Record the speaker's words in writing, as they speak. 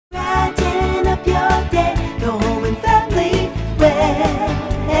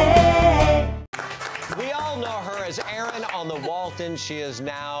she is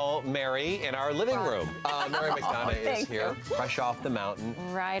now Mary in our living room. Mary McDonough is here, fresh off the mountain.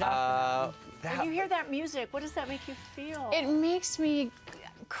 Right off the When you hear that music, what does that make you feel? It makes me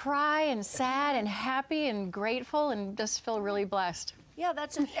cry and sad and happy and grateful and just feel really blessed. Yeah,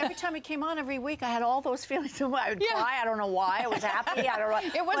 that's every time it came on every week, I had all those feelings. I would cry. I don't know why. I was happy. I don't know.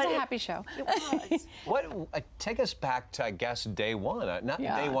 It was a happy show. It was. Take us back to, I guess, day one. Not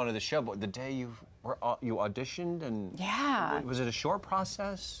day one of the show, but the day you auditioned and was it a short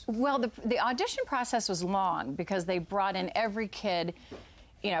process? Well, the audition process was long because they brought in every kid,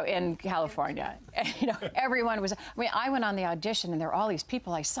 in California. Everyone was, I went on the audition and there were all these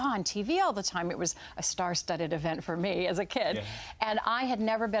people I saw on TV all the time. It was a star-studded event for me as a kid. Yeah. And I had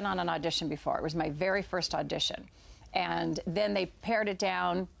never been on an audition before. It was my very first audition. And then they pared it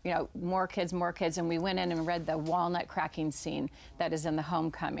down, more kids, and we went in and read the walnut cracking scene that is in the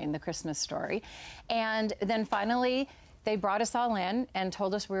Homecoming, the Christmas story. And then finally, they brought us all in and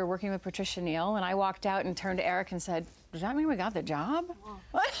told us we were working with Patricia Neal, and I walked out and turned to Eric and said, does that mean we got the job?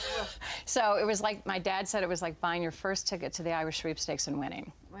 So it was like, my dad said it was like buying your first ticket to the Irish sweepstakes and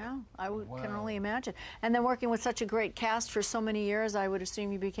winning. Well, can only imagine. And then working with such a great cast for so many years, I would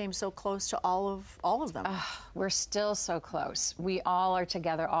assume you became so close to all of them. We're still so close. We all are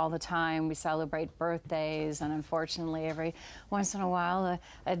together all the time. We celebrate birthdays, and unfortunately, every once in a while,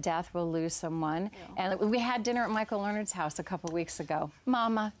 a death will lose someone. Yeah. And we had dinner at Michael Leonard's house a couple weeks ago.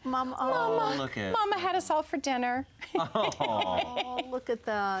 Mama, look at Mama had us all for dinner. Oh, look at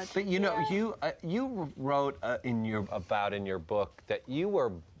that. But you wrote in your book that you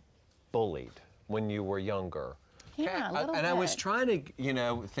were bullied when you were younger. Yeah, a little bit. I was trying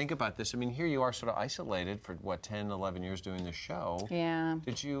to, think about this. I mean, here you are sort of isolated for, 10, 11 years doing this show. Yeah.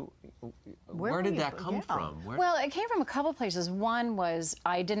 Where did that come from? Well, it came from a couple places. One was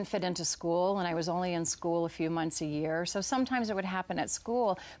I didn't fit into school, and I was only in school a few months a year. So sometimes it would happen at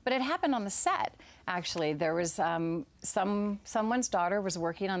school, but it happened on the set, actually. There was someone's daughter was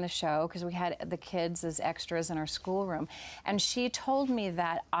working on the show because we had the kids as extras in our schoolroom. And she told me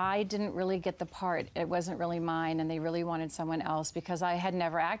that I didn't really get the part. It wasn't really mine, and they really wanted someone else because I had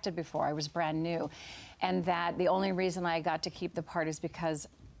never acted before. I was brand new. And that the only reason I got to keep the part is because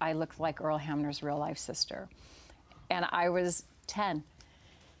I looked like Earl Hamner's real-life sister. And I was 10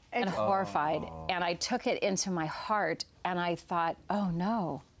 and horrified. And I took it into my heart, and I thought, oh,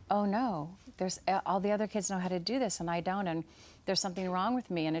 no. There's all the other kids know how to do this, and I don't, and there's something wrong with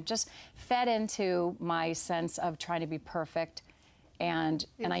me. And it just fed into my sense of trying to be perfect, and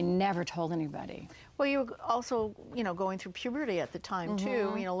I never told anybody. Well, you were also, going through puberty at the time,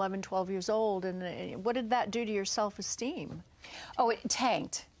 too, 11, 12 years old. And what did that do to your self-esteem? Oh, it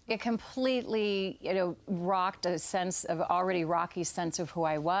tanked. It completely, rocked a sense of already rocky sense of who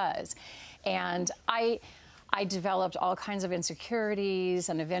I was. And I developed all kinds of insecurities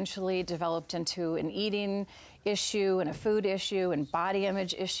and eventually developed into an eating issue and a food issue and body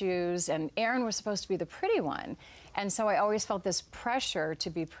image issues. And Erin was supposed to be the pretty one. And so I always felt this pressure to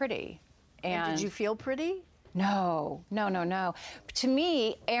be pretty. And did you feel pretty? No. To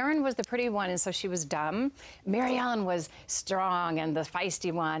me, Erin was the pretty one, and so she was dumb. Mary Ellen was strong and the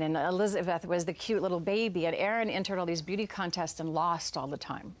feisty one, and Elizabeth was the cute little baby, and Erin entered all these beauty contests and lost all the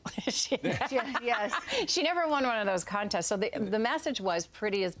time. Yes. She never won one of those contests. So the message was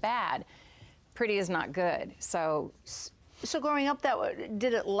pretty is bad. Pretty is not good. So growing up,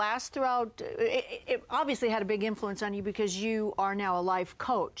 did it last throughout? It obviously had a big influence on you because you are now a life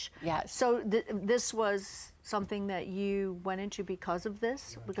coach. Yes. So this was something that you went into because of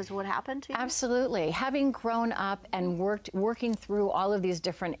this, because of what happened to you? Absolutely. Having grown up and working through all of these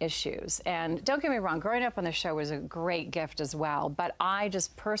different issues. And don't get me wrong, growing up on the show was a great gift as well, but I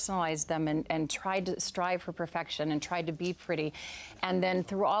just personalized them and tried to strive for perfection and tried to be pretty. And then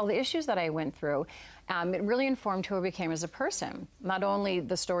through all the issues that I went through, it really informed who I became as a person. Not only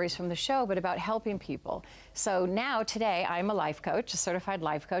the stories from the show, but about helping people. So now, today, I'm a life coach, a certified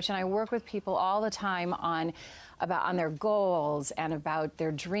life coach, and I work with people all the time on their goals and about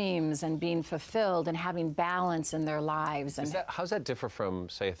their dreams and being fulfilled and having balance in their lives. And how's that differ from,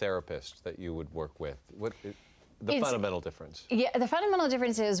 say, a therapist that you would work with? The fundamental difference. Yeah, the fundamental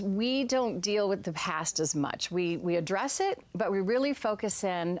difference is we don't deal with the past as much. We address it, but we really focus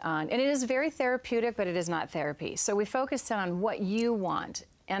in on, and it is very therapeutic, but it is not therapy. So we focus in on what you want.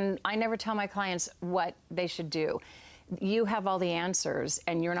 And I never tell my clients what they should do. You have all the answers,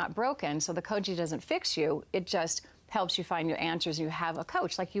 and you're not broken, so the coaching doesn't fix you. It just helps you find your answers. You have a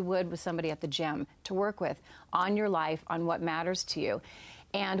coach, like you would with somebody at the gym, to work with on your life, on what matters to you.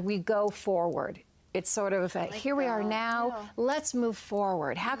 And we go forward. It's sort of here we are now, let's move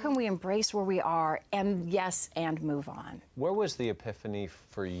forward. How can we embrace where we are and and move on? Where was the epiphany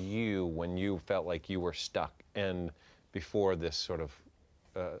for you when you felt like you were stuck and before this sort of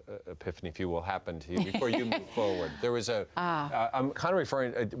epiphany, if you will, happened to you, before you moved forward? There was I'm kind of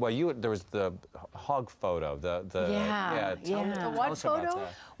referring, there was the hog photo, the what photo?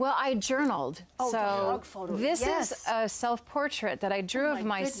 Well, I journaled. Oh, so the hog photo. This is a self-portrait that I drew of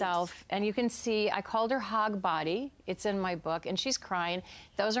myself, goodness. and you can see I called her Hog Body. It's in my book, and she's crying.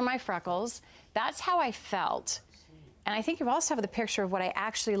 Those are my freckles. That's how I felt. And I think you also have the picture of what I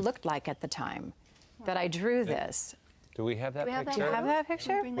actually looked like at the time that I drew this. Do we have that picture? Do you have that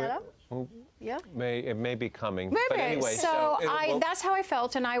picture? Bring that up? Yeah. It may be coming. Maybe. But anyway, so that's how I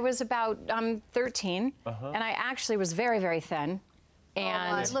felt, and I was about 13, and I actually was very, very thin.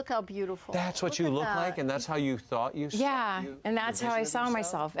 And look how beautiful. That's what you look like, and that's how you thought you saw. Yeah, and that's how I saw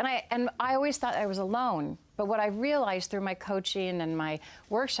myself. And I always thought I was alone. But what I realized through my coaching and my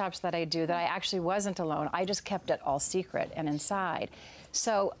workshops that I do, that I actually wasn't alone. I just kept it all secret and inside.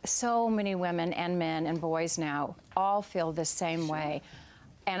 So many women and men and boys now all feel the same way.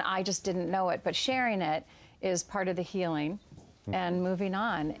 And I just didn't know it. But sharing it is part of the healing and moving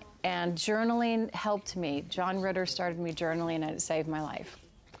on. And journaling helped me. John Ritter started me journaling, and it saved my life.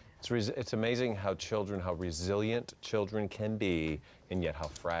 It's amazing how resilient children can be, and yet how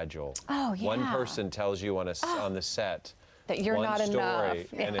fragile. Oh, yeah. One person tells you on the set that you're one not story,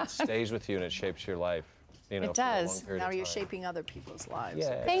 enough. and it stays with you, and it shapes your life. It does. Now you're shaping other people's lives.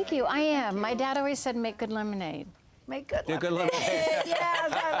 Yeah. Thank you. I am. My dad always said, make good lemonade. Make good lemonade. Good lemonade. Yes,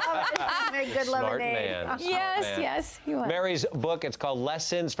 I love it. Make good Smart lemonade. man. Yes, he was. Mary's book, it's called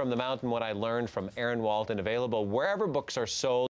Lessons from the Mountain, What I Learned, from Aaron Walton, available wherever books are sold.